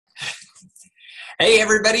Hey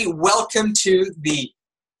everybody, welcome to the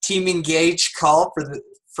Team Engage call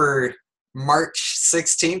for March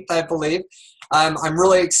 16th, I believe. I'm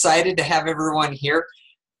really excited to have everyone here.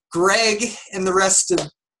 Greg and the rest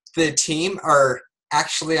of the team are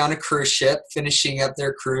actually on a cruise ship, finishing up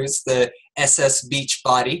their cruise, the SS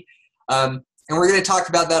Beachbody. And we're going to talk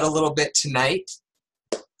about that a little bit tonight.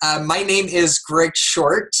 My name is Greg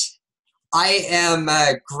Short. I am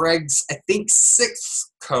Greg's, I think,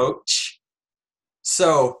 sixth coach.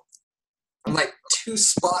 So I'm like 2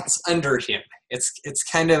 spots under him. It's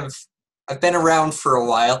kind of, I've been around for a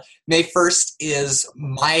while. May 1st is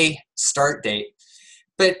my start date.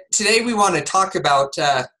 But today we want to talk about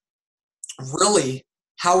really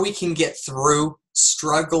how we can get through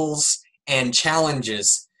struggles and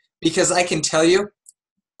challenges. Because I can tell you,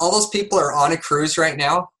 all those people are on a cruise right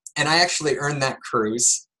now, and I actually earned that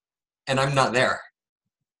cruise, and I'm not there.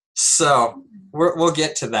 So we'll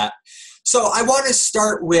get to that. So I want to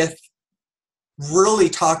start with really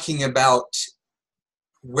talking about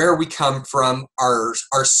where we come from, our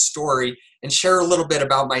story, and share a little bit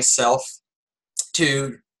about myself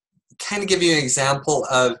to kind of give you an example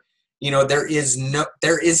of, you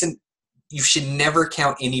should never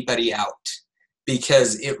count anybody out,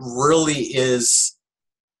 because it really is,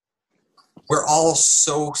 we're all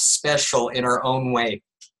so special in our own way.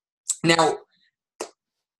 Now,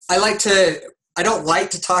 I don't like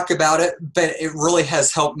to talk about it, but it really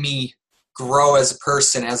has helped me grow as a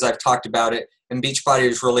person as I've talked about it. And Beachbody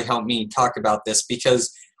has really helped me talk about this,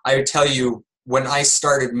 because I would tell you, when I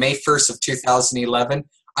started May 1st of 2011,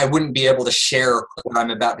 I wouldn't be able to share what I'm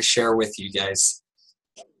about to share with you guys.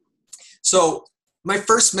 So my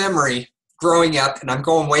first memory growing up, and I'm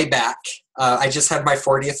going way back, I just had my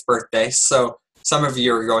 40th birthday. So some of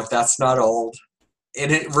you are going, that's not old. And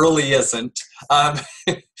it really isn't.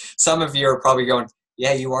 Some of you are probably going,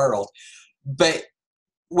 yeah, you are old. But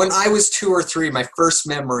when I was 2 or 3, my first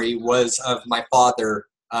memory was of my father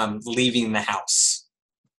leaving the house.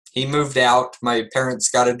 He moved out. My parents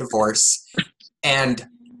got a divorce. And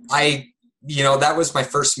that was my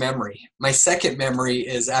first memory. My second memory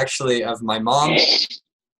is actually of my mom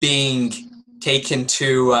being taken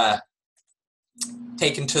to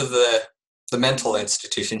the mental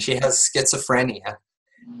institution. She has schizophrenia.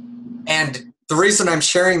 And the reason I'm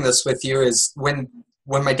sharing this with you is when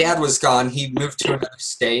my dad was gone, he moved to another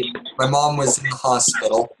state. My mom was in the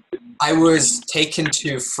hospital. I was taken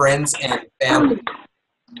to friends and family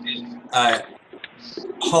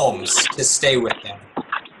homes to stay with them.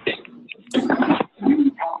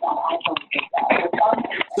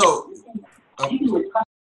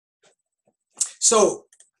 So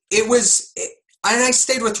it was, and I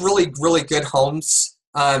stayed with really, really good homes.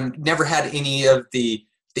 Never had any of the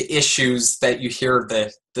issues that you hear,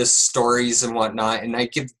 the stories and whatnot. And I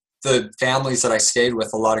give the families that I stayed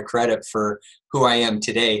with a lot of credit for who I am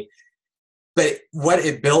today. But what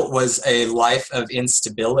it built was a life of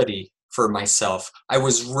instability for myself. I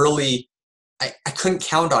was really, I couldn't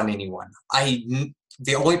count on anyone.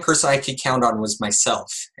 The only person I could count on was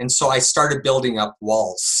myself. And so I started building up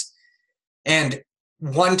walls. And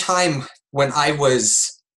one time when I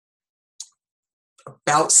was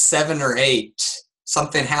about 7 or 8,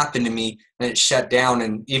 something happened to me and it shut down.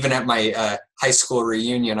 And even at my high school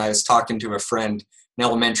reunion, I was talking to a friend, an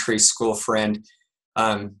elementary school friend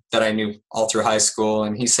that I knew all through high school.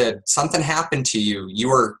 And he said, something happened to you. You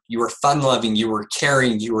were fun loving, you were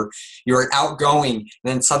caring, you were outgoing, and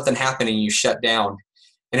then something happened and you shut down.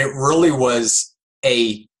 And it really was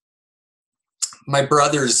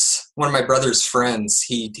one of my brother's friends,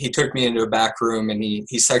 he took me into a back room and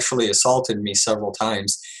he sexually assaulted me several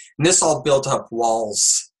times. And this all built up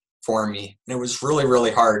walls for me. And it was really,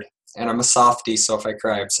 really hard. And I'm a softie, so if I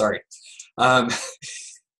cry, I'm sorry. At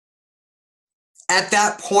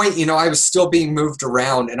that point, I was still being moved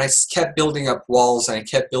around, and I kept building up walls, and I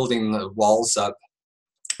kept building the walls up.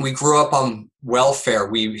 We grew up on welfare.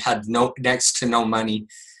 We had next to no money.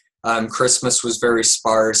 Christmas was very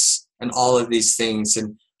sparse, and all of these things.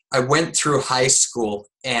 And I went through high school,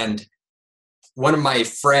 and one of my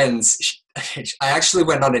friends, I actually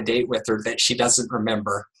went on a date with her that she doesn't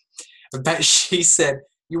remember, but she said,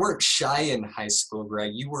 you weren't shy in high school,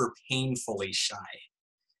 Greg. You were painfully shy.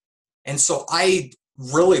 And so I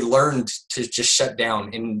really learned to just shut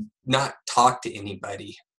down and not talk to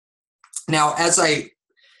anybody. Now,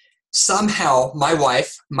 somehow my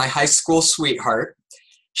wife, my high school sweetheart,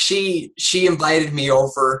 she invited me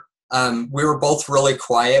over. We were both really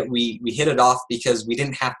quiet. We hit it off because we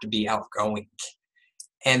didn't have to be outgoing.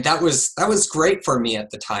 And that was great for me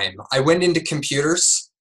at the time. I went into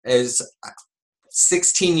computers as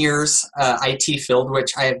 16 years IT field,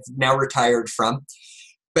 which I have now retired from.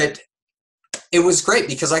 But it was great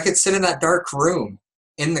because I could sit in that dark room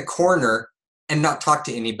in the corner and not talk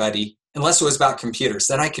to anybody unless it was about computers.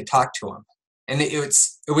 Then I could talk to them. And it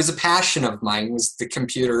was a passion of mine, was the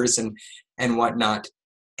computers and whatnot.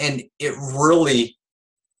 And it really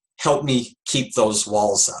helped me keep those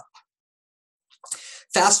walls up.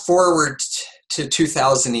 Fast forward to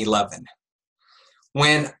 2011,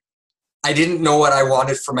 when I didn't know what I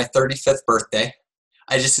wanted for my 35th birthday.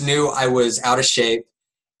 I just knew I was out of shape,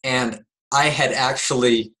 and I had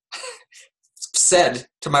actually said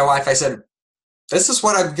to my wife, I said, this is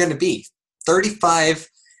what I'm going to be, 35,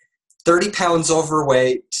 30 pounds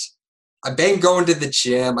overweight. I've been going to the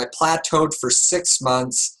gym. I plateaued for 6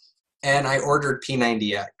 months, and I ordered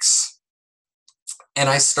P90X. And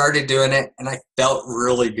I started doing it, and I felt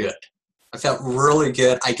really good. I felt really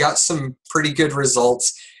good. I got some pretty good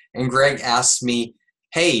results, and Greg asked me,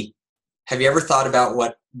 hey, have you ever thought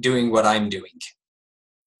about doing what I'm doing?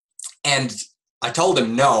 And I told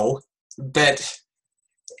him no, but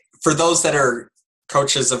for those that are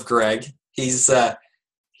coaches of Greg,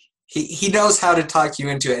 he knows how to talk you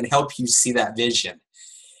into it and help you see that vision.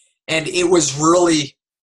 And it was really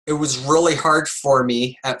hard for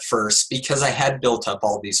me at first because I had built up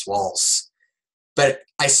all these walls. But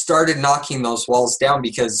I started knocking those walls down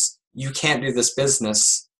because you can't do this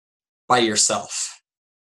business by yourself.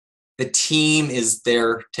 The team is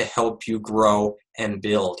there to help you grow and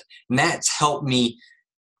build. And that's helped me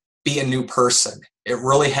be a new person. It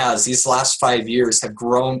really has. These last 5 years have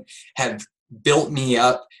grown, have built me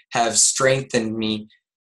up, have strengthened me.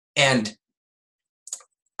 And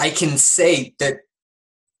I can say that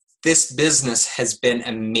this business has been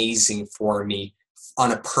amazing for me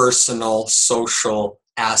on a personal, social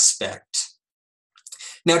aspect.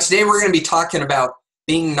 Now, today we're going to be talking about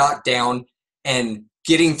being knocked down and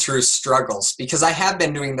getting through struggles, because I have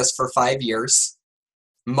been doing this for 5 years.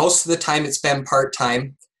 Most of the time it's been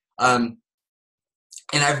part-time. And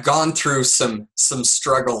I've gone through some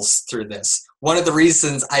struggles through this. One of the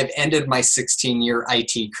reasons I've ended my 16-year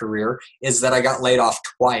IT career is that I got laid off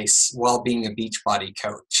twice while being a Beachbody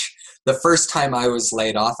coach. The first time I was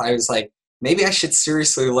laid off, I was like, maybe I should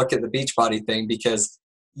seriously look at the Beachbody thing, because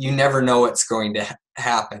you never know what's going to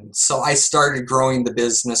happen. So I started growing the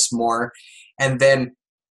business more. And then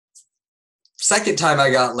second time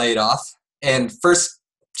I got laid off, and first,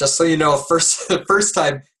 just so you know, the first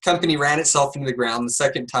time company ran itself into the ground. The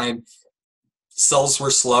second time sales were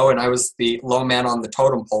slow and I was the low man on the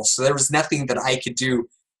totem pole. So there was nothing that I could do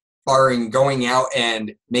barring going out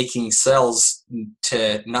and making sales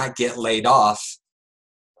to not get laid off.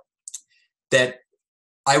 That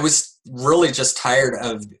I was really just tired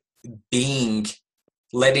of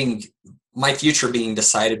letting my future being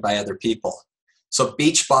decided by other people. So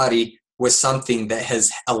Beachbody was something that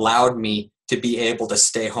has allowed me to be able to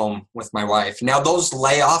stay home with my wife. Now, those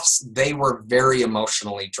layoffs, they were very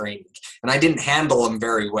emotionally draining, and I didn't handle them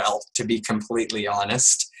very well, to be completely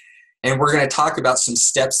honest. And we're going to talk about some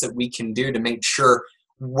steps that we can do to make sure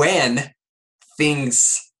when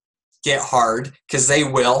things get hard, because they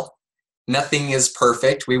will, nothing is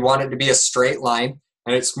perfect. We want it to be a straight line,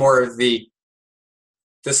 and it's more of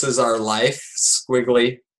this is our life,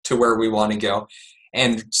 squiggly to where we want to go.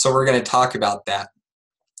 And so we're going to talk about that.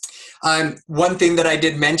 One thing that I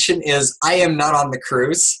did mention is I am not on the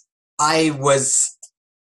cruise. I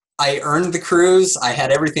earned the cruise. I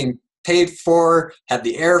had everything paid for, had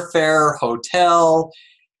the airfare, hotel,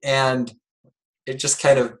 and it just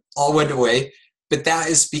kind of all went away. But that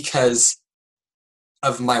is because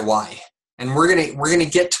of my why. And we're gonna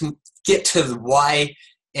get to the why,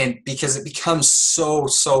 and because it becomes so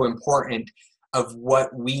important of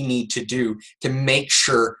what we need to do to make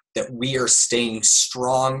sure that we are staying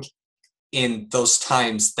strong in those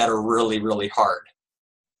times that are really, really hard.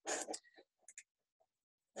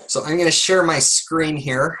 So I'm going to share my screen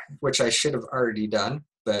here, which I should have already done,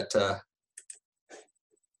 but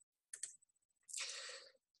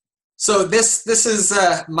so this is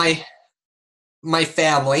my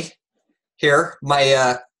family here,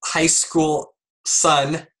 my high school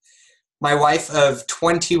son, my wife of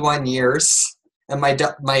 21 years, and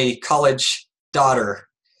my college daughter.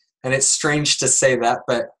 And it's strange to say that,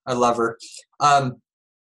 but I love her.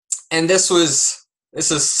 And this is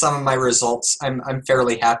some of my results. I'm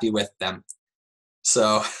fairly happy with them.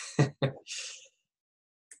 So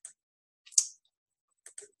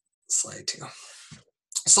slide 2.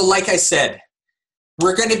 So like I said,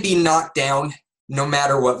 we're going to be knocked down no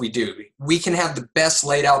matter what we do. We can have the best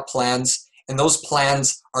laid out plans, and those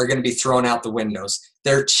plans are going to be thrown out the windows.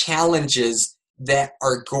 They're challenges that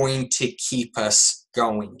are going to keep us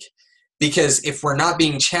going. Because if we're not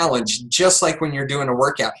being challenged, just like when you're doing a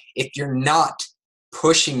workout, if you're not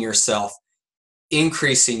pushing yourself,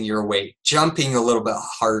 increasing your weight, jumping a little bit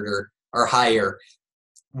harder or higher,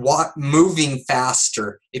 moving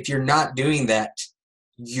faster, if you're not doing that,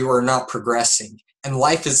 you are not progressing. And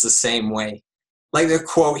life is the same way. Like the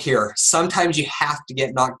quote here, sometimes you have to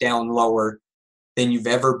get knocked down lower than you've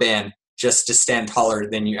ever been just to stand taller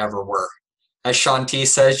than you ever were. As Shaun T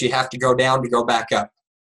says, you have to go down to go back up.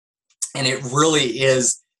 And it really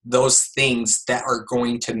is those things that are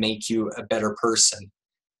going to make you a better person.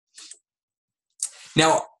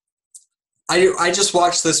 Now, I just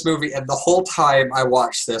watched this movie, and the whole time I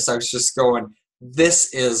watched this, I was just going,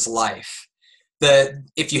 this is life.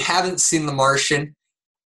 If you haven't seen The Martian,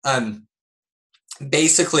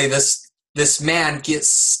 basically this man gets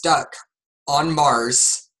stuck on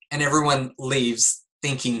Mars, and everyone leaves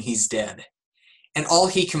thinking he's dead. And all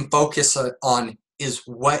he can focus on is,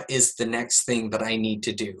 what is the next thing that I need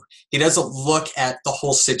to do? He doesn't look at the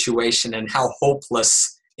whole situation and how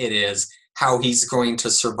hopeless it is, how he's going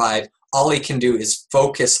to survive. All he can do is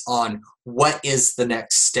focus on, what is the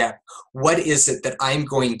next step? What is it that I'm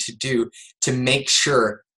going to do to make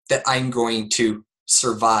sure that I'm going to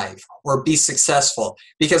survive or be successful?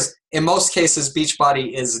 Because in most cases,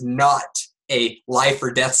 Beachbody is not a life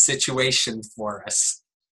or death situation for us.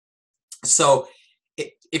 So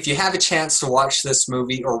if you have a chance to watch this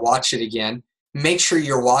movie or watch it again, make sure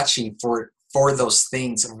you're watching for those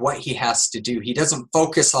things of what he has to do. He doesn't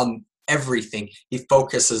focus on everything. He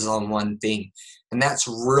focuses on one thing. And that's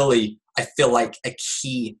really, I feel like, a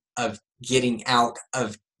key of getting out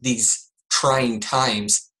of these trying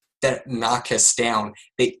times that knock us down,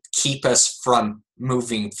 that keep us from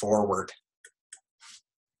moving forward.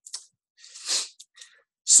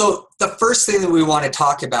 So the first thing that we want to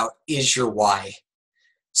talk about is your why.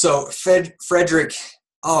 So Frederick,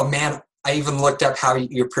 oh man, I even looked up how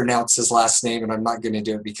you pronounce his last name, and I'm not going to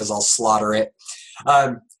do it because I'll slaughter it.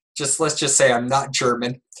 Let's just say I'm not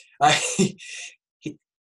German.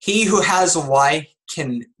 He who has a why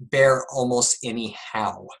can bear almost any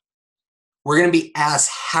how. We're going to be asked,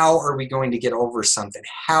 how are we going to get over something?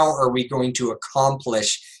 How are we going to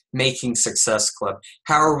accomplish making Success Club?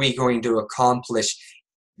 How are we going to accomplish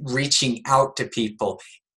reaching out to people,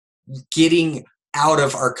 getting out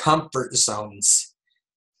of our comfort zones?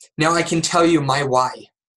 Now I can tell you my why.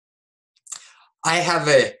 I have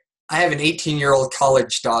an 18-year-old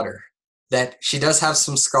college daughter that she does have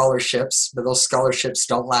some scholarships, but those scholarships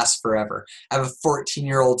don't last forever. I have a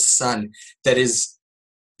 14-year-old son that is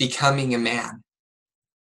becoming a man,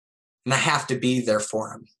 and I have to be there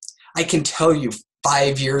for him. I can tell you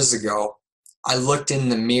 5 years ago, I looked in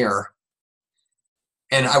the mirror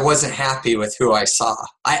and I wasn't happy with who I saw.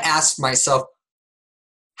 I asked myself,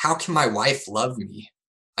 how can my wife love me?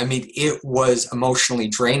 I mean, it was emotionally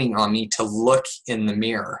draining on me to look in the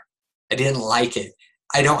mirror. I didn't like it.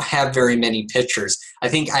 I don't have very many pictures. I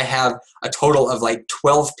think I have a total of like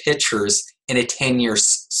 12 pictures in a 10-year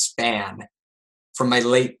span from my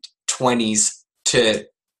late 20s to,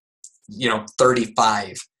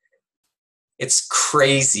 35. It's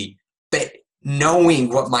crazy. But knowing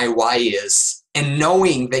what my why is, and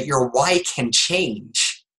knowing that your why can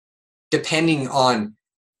change depending on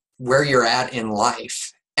where you're at in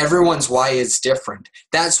life. Everyone's why is different.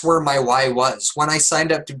 That's where my why was. When I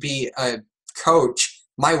signed up to be a coach,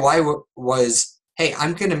 my why was, hey,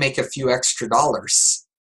 I'm going to make a few extra dollars.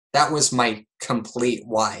 That was my complete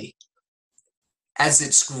why. As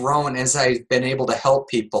it's grown, as I've been able to help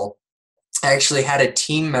people, I actually had a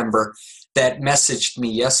team member that messaged me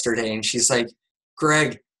yesterday, and she's like,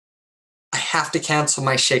 Greg, I have to cancel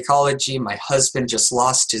my Shakeology. My husband just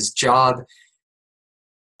lost his job.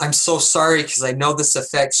 I'm so sorry because I know this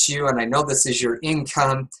affects you and I know this is your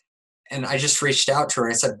income. And I just reached out to her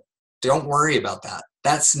and I said, don't worry about that.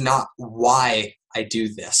 That's not why I do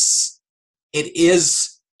this. It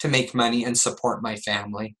is to make money and support my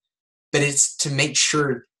family, but it's to make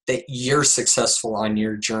sure that you're successful on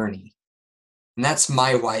your journey. And that's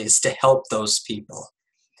my why, is to help those people.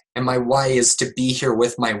 And my why is to be here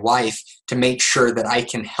with my wife to make sure that I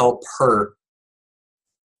can help her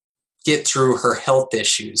get through her health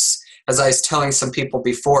issues. As I was telling some people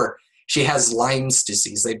before, she has Lyme's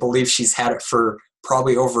disease. They believe she's had it for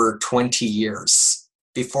probably over 20 years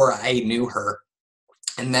before I knew her.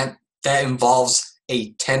 And that involves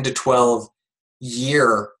a 10 to 12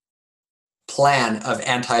 year plan of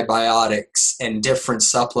antibiotics and different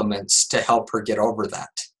supplements to help her get over that.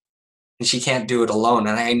 And she can't do it alone,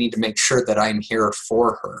 and I need to make sure that I'm here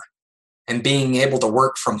for her. And being able to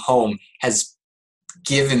work from home has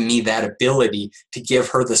given me that ability to give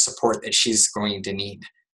her the support that she's going to need.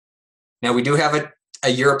 Now, we do have a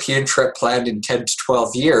European trip planned in 10 to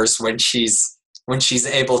 12 years when she's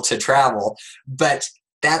able to travel, but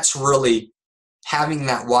that's really having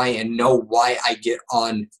that why and know why I get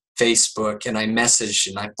on Facebook and I message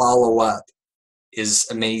and I follow up is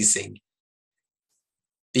amazing,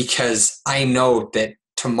 because I know that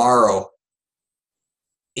tomorrow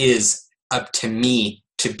is up to me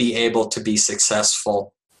to be able to be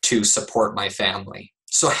successful to support my family.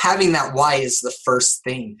 So having that why is the first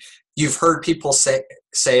thing. You've heard people say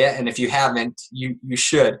it, and if you haven't, you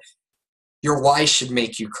should. Your why should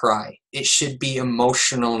make you cry. It should be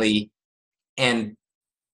emotionally and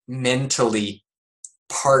mentally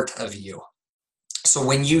part of you. So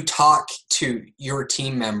when you talk to your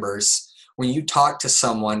team members, when you talk to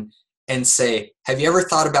someone and say, have you ever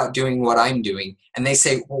thought about doing what I'm doing? And they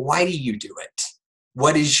say, well, why do you do it?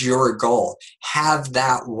 What is your goal? Have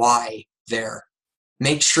that why there.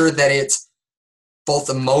 Make sure that it's both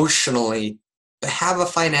emotionally, but have a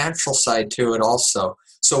financial side to it also.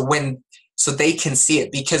 So they can see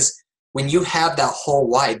it, because when you have that whole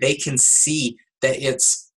why, they can see that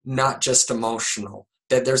it's not just emotional,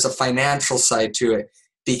 that there's a financial side to it,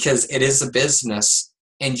 because it is a business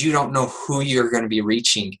and you don't know who you're going to be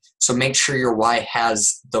reaching. So make sure your why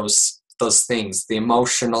has those things, the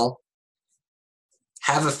emotional,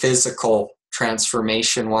 have a physical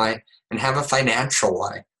transformation why, and have a financial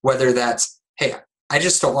why. Whether that's, hey, I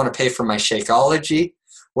just don't want to pay for my Shakeology,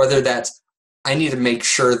 whether that's I need to make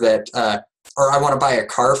sure that, or I want to buy a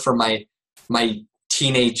car for my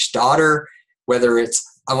teenage daughter, whether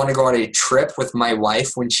it's I want to go on a trip with my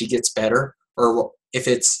wife when she gets better, or if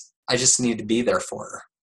it's I just need to be there for her.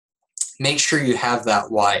 Make sure you have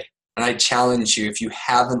that why. And I challenge you, if you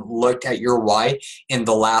haven't looked at your why in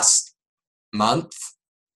the last month,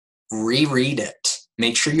 reread it.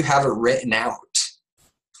 Make sure you have it written out.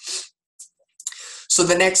 So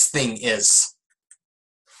the next thing is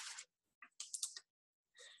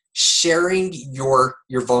sharing your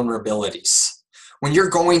vulnerabilities. When you're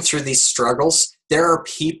going through these struggles, there are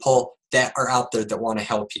people that are out there that want to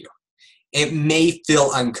help you. It may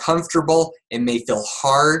feel uncomfortable, it may feel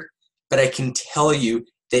hard, but I can tell you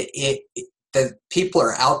that people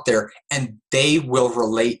are out there and they will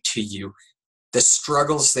relate to you. The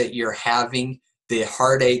struggles that you're having, the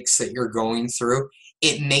heartaches that you're going through,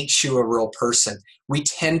 it makes you a real person. We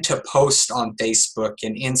tend to post on Facebook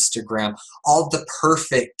and Instagram all the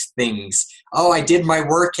perfect things. Oh, I did my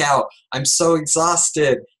workout. I'm so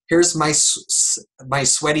exhausted. Here's my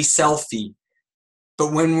sweaty selfie.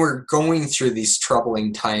 But when we're going through these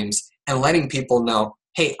troubling times and letting people know,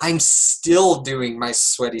 hey, I'm still doing my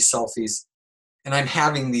sweaty selfies and I'm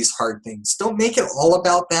having these hard things. Don't make it all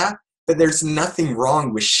about that, but there's nothing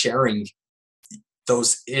wrong with sharing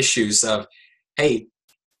those issues of, hey,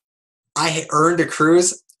 I earned a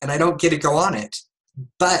cruise and I don't get to go on it.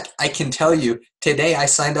 But I can tell you, today I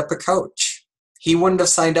signed up a coach. He wouldn't have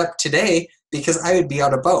signed up today because I would be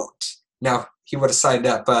on a boat. Now, he would have signed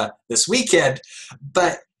up this weekend.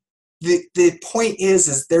 But the point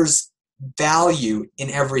is there's value in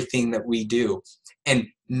everything that we do. And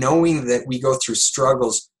knowing that we go through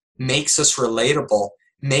struggles makes us relatable,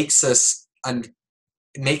 makes us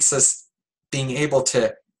being able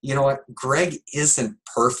to, you know what, Greg isn't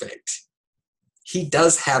perfect. He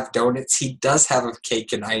does have donuts. He does have a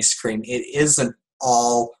cake and ice cream. It isn't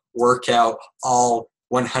all workout, all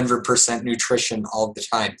 100% nutrition all the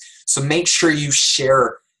time. So make sure you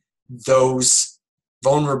share those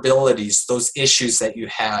vulnerabilities, those issues that you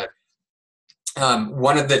had.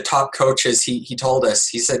 One of the top coaches, he told us,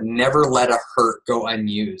 he said, never let a hurt go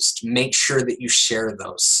unused. Make sure that you share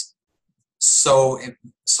those. So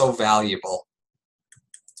valuable.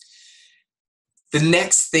 The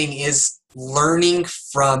next thing is learning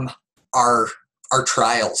from our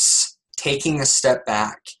trials, taking a step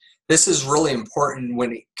back. This is really important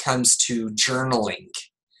when it comes to journaling.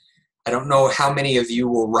 I don't know how many of you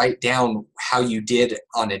will write down how you did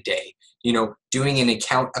on a day. You know, doing a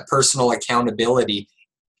personal accountability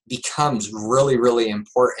becomes really, really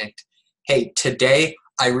important. Hey, today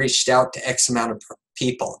I reached out to X amount of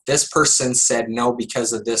people. This person said no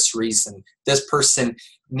because of this reason. This person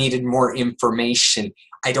needed more information.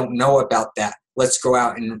 I don't know about that. Let's go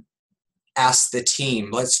out and ask the team.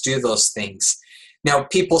 Let's do those things. Now,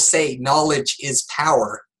 people say knowledge is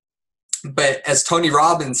power. But as Tony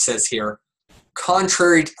Robbins says here,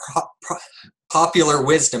 contrary to popular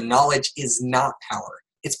wisdom, knowledge is not power.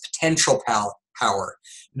 It's potential power.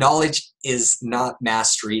 Knowledge is not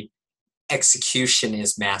mastery. Execution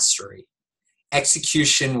is mastery.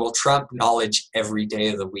 Execution will trump knowledge every day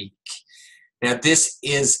of the week. Now, this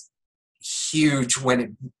is huge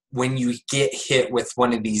when you get hit with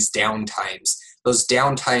one of these downtimes. Those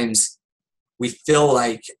downtimes, we feel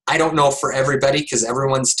like, I don't know for everybody because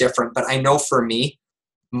everyone's different, but I know for me,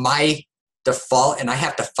 my default, and I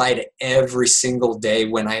have to fight it every single day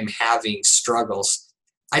when I'm having struggles,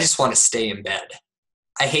 I just want to stay in bed.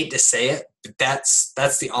 I hate to say it, but that's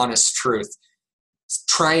the honest truth.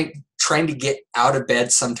 Trying to get out of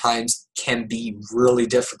bed sometimes can be really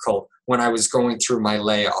difficult. When I was going through my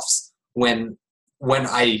layoffs, when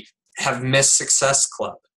I have missed Success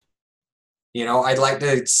Club, I'd like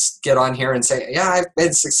to get on here and say, yeah, I've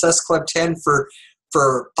been Success Club 10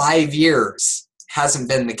 for 5 years. Hasn't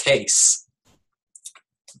been the case.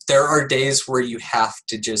 There are days where you have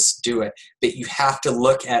to just do it, but you have to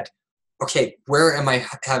look at, okay, where am I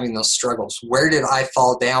having those struggles? Where did I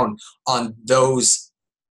fall down on those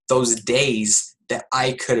days that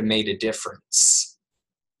I could have made a difference?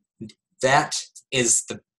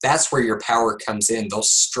 That's where your power comes in,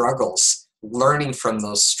 those struggles, learning from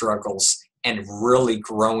those struggles and really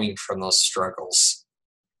growing from those struggles.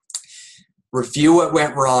 Review what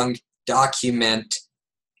went wrong, document,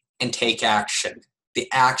 and take action. The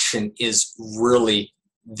action is really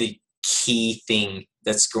the key thing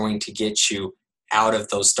that's going to get you out of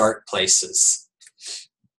those dark places.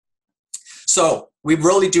 So we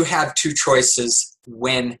really do have two choices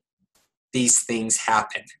when these things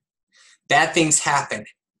happen. Bad things happen.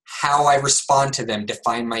 How I respond to them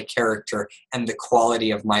define my character and the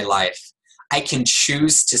quality of my life. I can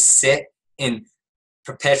choose to sit in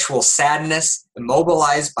perpetual sadness,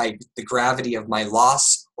 immobilized by the gravity of my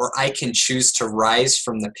loss, or I can choose to rise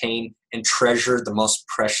from the pain and treasure the most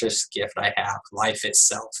precious gift I have, life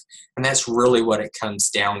itself. And that's really what it comes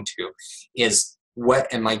down to, is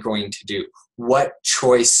what am I going to do? What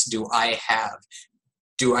choice do I have?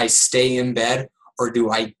 Do I stay in bed, or do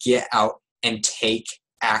I get out and take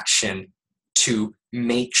action to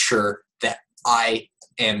make sure that I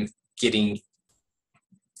am getting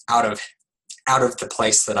out of the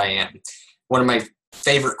place that I am? One of my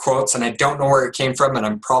favorite quotes, and I don't know where it came from, and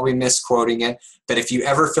I'm probably misquoting it, but if you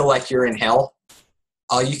ever feel like you're in hell,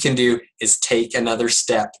 all you can do is take another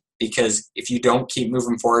step, because if you don't keep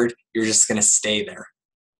moving forward, you're just going to stay there.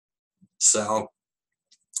 So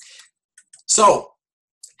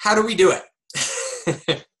how do we do it?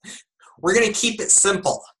 We're going to keep it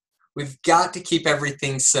simple. We've got to keep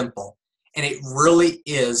everything simple. And it really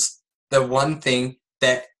is the one thing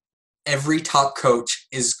that every top coach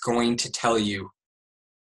is going to tell you.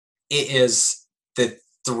 It is the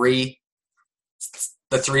three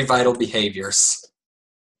vital behaviors.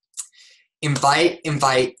 Invite,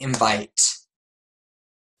 invite, invite.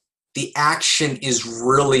 The action is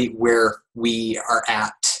really where we are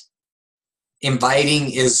at.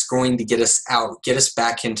 Inviting is going to get us out, get us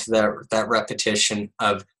back into that repetition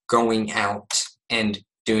of going out and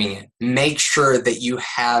doing it. Make sure that you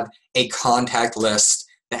have a contact list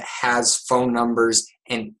that has phone numbers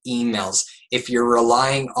and emails. If you're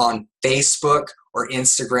relying on Facebook or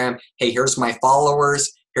Instagram, hey, here's my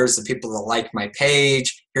followers, here's the people that like my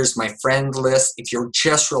page, here's my friend list. If you're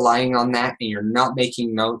just relying on that and you're not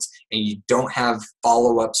making notes and you don't have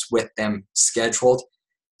follow-ups with them scheduled,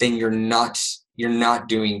 then you're not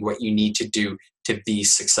doing what you need to do to be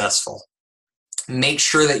successful. Make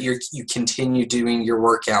sure that you continue doing your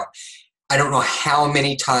workout. I don't know how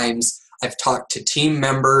many times I've talked to team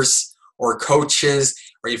members or coaches,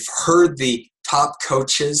 or you've heard the top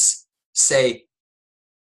coaches say,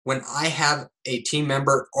 when I have a team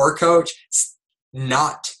member or coach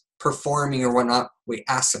not performing or whatnot, we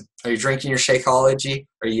ask them, are you drinking your Shakeology?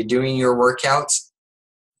 Are you doing your workouts?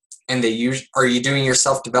 And are you doing your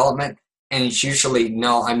self-development? And it's usually,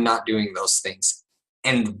 no, I'm not doing those things.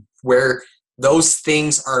 And where those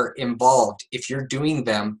things are involved, if you're doing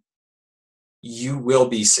them, you will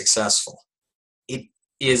be successful. It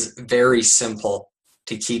is very simple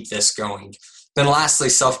to keep this going. Then lastly,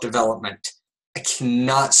 self-development. I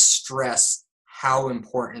cannot stress how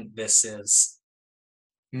important this is.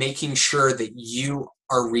 Making sure that you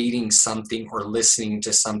are reading something or listening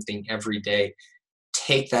to something every day.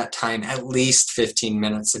 Take that time, at least 15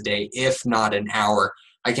 minutes a day, if not an hour.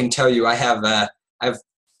 I can tell you I have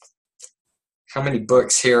how many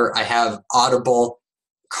books here? I have Audible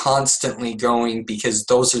constantly going, because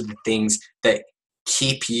those are the things that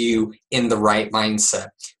keep you in the right mindset.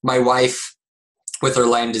 My wife, with her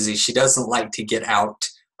Lyme disease, she doesn't like to get out.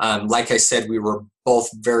 Like I said, we were both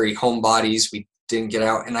very homebodies. We didn't get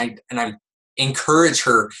out, and I encourage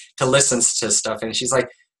her to listen to stuff, and she's like,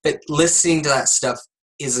 but listening to that stuff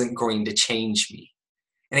isn't going to change me.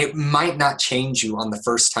 And it might not change you on the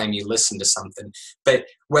first time you listen to something, but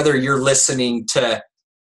whether you're listening to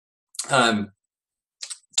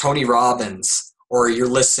Tony Robbins, or you're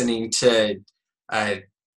listening to,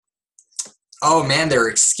 oh man, they're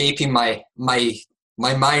escaping my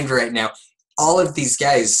mind right now. All of these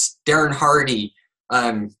guys, Darren Hardy,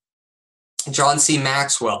 John C.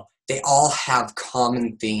 Maxwell, they all have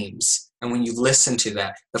common themes. And when you listen to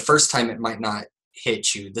that, the first time it might not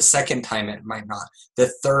hit you, the second time it might not,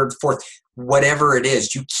 the third, fourth, whatever it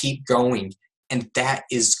is, you keep going, and that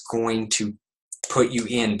is going to put you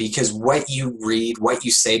in, because what you read, what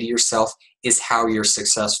you say to yourself is how you're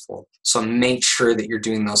successful. So make sure that you're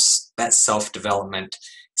doing that self-development.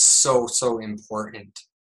 So important.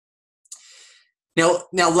 Now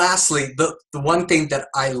lastly, the one thing that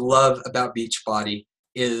I love about Beachbody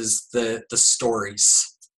is the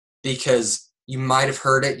stories, because you might have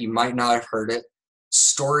heard it, you might not have heard it.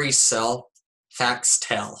 Stories sell, facts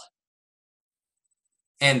tell.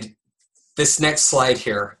 And this next slide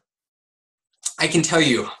here, I can tell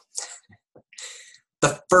you,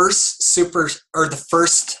 the first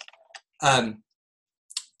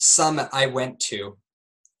summit I went to,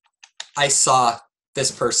 I saw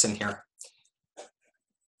this person here.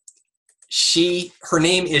 Her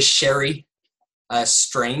name is Sherry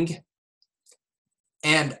Strang,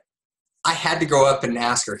 and I had to go up and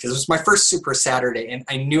ask her because it was my first Super Saturday, and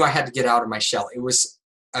I knew I had to get out of my shell. It was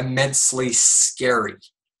immensely scary.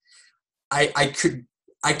 I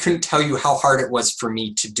couldn't tell you how hard it was for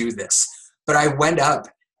me to do this, but I went up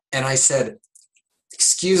and I said,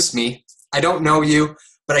 "Excuse me, I don't know you,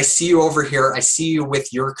 but I see you over here. I see you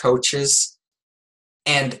with your coaches,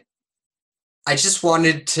 and I just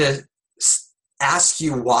wanted to ask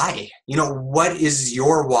you why. What is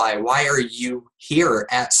your why? Why are you here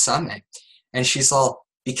at Summit?" And she's all,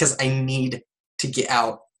 "Because I need to get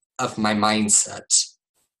out of my mindset.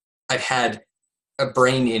 I've had a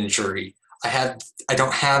brain injury. I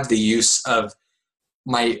don't have the use of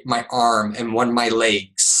my arm and one of my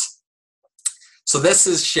legs." So this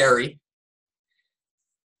is Sherry.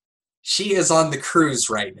 She is on the cruise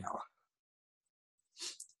right now.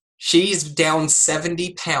 She's down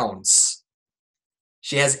 70 pounds.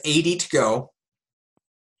 She has 80 to go.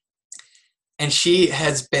 And she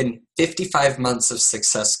has been 55 months of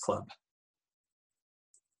Success Club.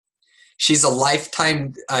 She's a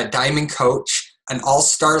lifetime diamond coach, an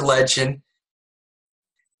all-star legend.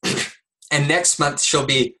 And next month she'll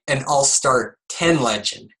be an all-star 10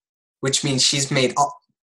 legend, which means she's made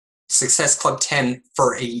Success Club 10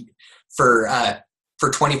 for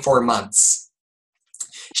 24 months.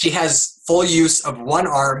 She has full use of one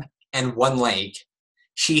arm and one leg.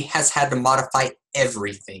 She has had to modify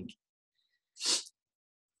everything.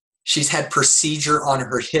 She's had procedure on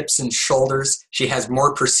her hips and shoulders. She has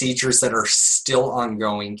more procedures that are still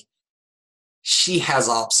ongoing. She has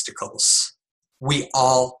obstacles. We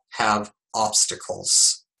all have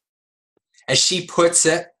obstacles. As she puts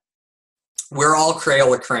it, we're all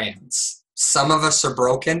Crayola crayons. Some of us are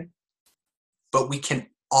broken, but we can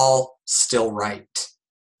all still write.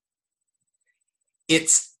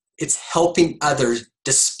 It's helping others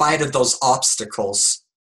despite of those obstacles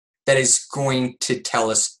that is going to tell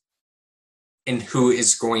us and who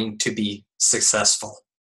is going to be successful.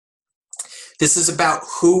 This is about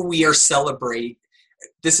who we are celebrating.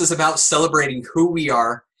 This is about celebrating who we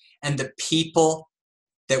are and the people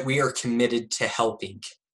that we are committed to helping.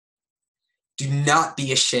 Do not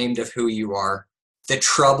be ashamed of who you are, the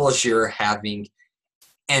troubles you're having,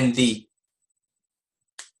 and the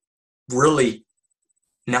really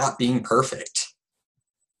not being perfect.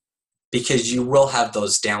 Because you will have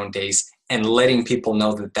those down days, and letting people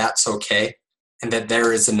know that that's okay and that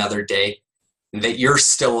there is another day and that you're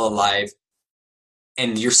still alive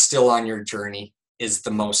and you're still on your journey is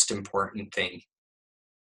the most important thing.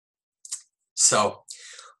 So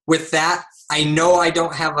with that, I know I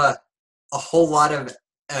don't have a whole lot of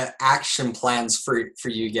action plans for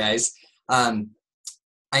you guys. I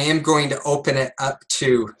am going to open it up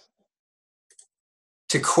to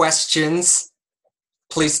questions.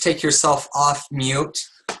 Please take yourself off mute.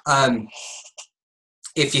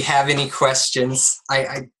 If you have any questions,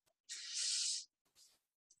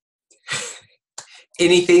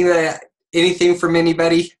 anything from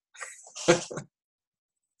anybody?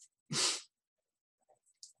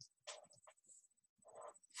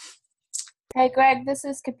 Hey Greg, this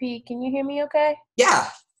is Kapi. Can you hear me okay? Yeah.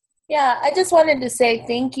 Yeah, I just wanted to say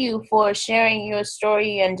thank you for sharing your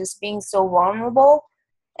story and just being so vulnerable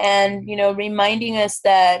and, reminding us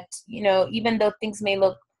that, even though things may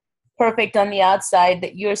look perfect on the outside,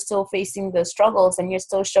 that you're still facing the struggles and you're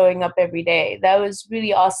still showing up every day. That was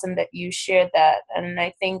really awesome that you shared that. And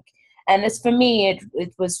I think, and it's for me,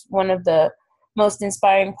 it was one of the most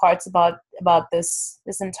inspiring parts about this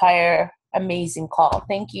entire amazing call.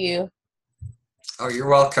 Thank you. Oh, you're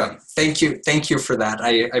welcome. Thank you for that.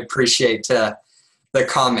 I appreciate the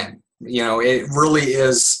comment. You know, it really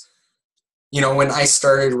is. You know, when I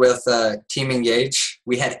started with Team Engage,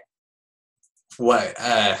 we had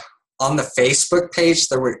on the Facebook page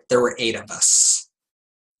there were 8 of us.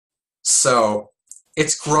 So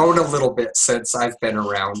it's grown a little bit since I've been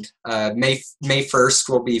around. May 1st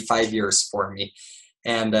will be 5 years for me,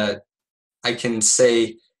 and I can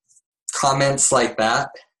say comments like that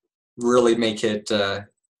really make it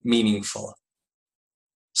meaningful.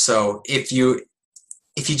 So if you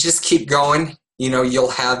just keep going, you know, you'll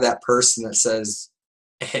have that person that says,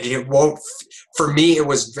 it won't. For me,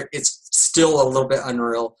 it's still a little bit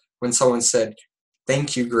unreal when someone said,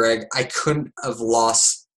 "Thank you, Greg. I couldn't have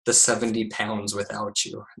lost the 70 pounds without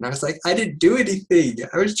you." And I was like, I didn't do anything.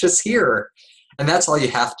 I was just here. And that's all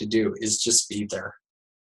you have to do, is just be there.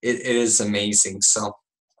 It is amazing. So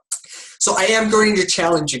I am going to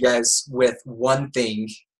challenge you guys with one thing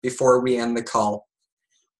before we end the call.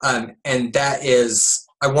 And that is,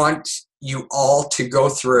 I want you all to go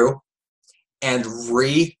through and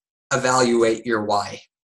re-evaluate your why.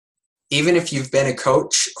 Even if you've been a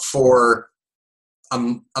coach for a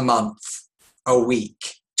month, a week,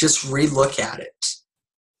 just re-look at it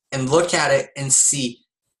and look at it and see,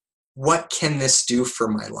 what can this do for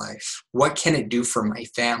my life? What can it do for my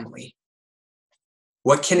family?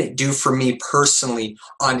 What can it do for me personally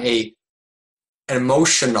on an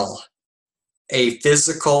emotional, a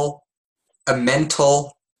physical, a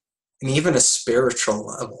mental, and even a spiritual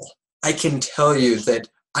level? I can tell you that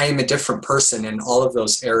I am a different person in all of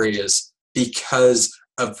those areas because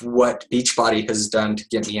of what Beachbody has done to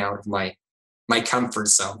get me out of my comfort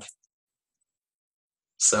zone.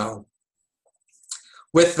 So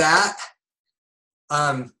with that,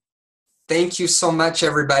 thank you so much,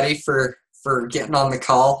 everybody, for getting on the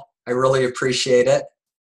call. I really appreciate it.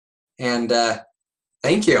 And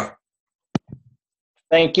thank you.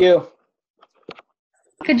 Thank you.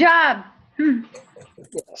 Good job.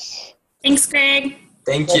 Yes. Thanks, Greg.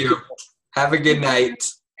 Thank you. Have a good night.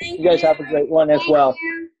 You guys have a great one as well.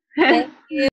 Thank you.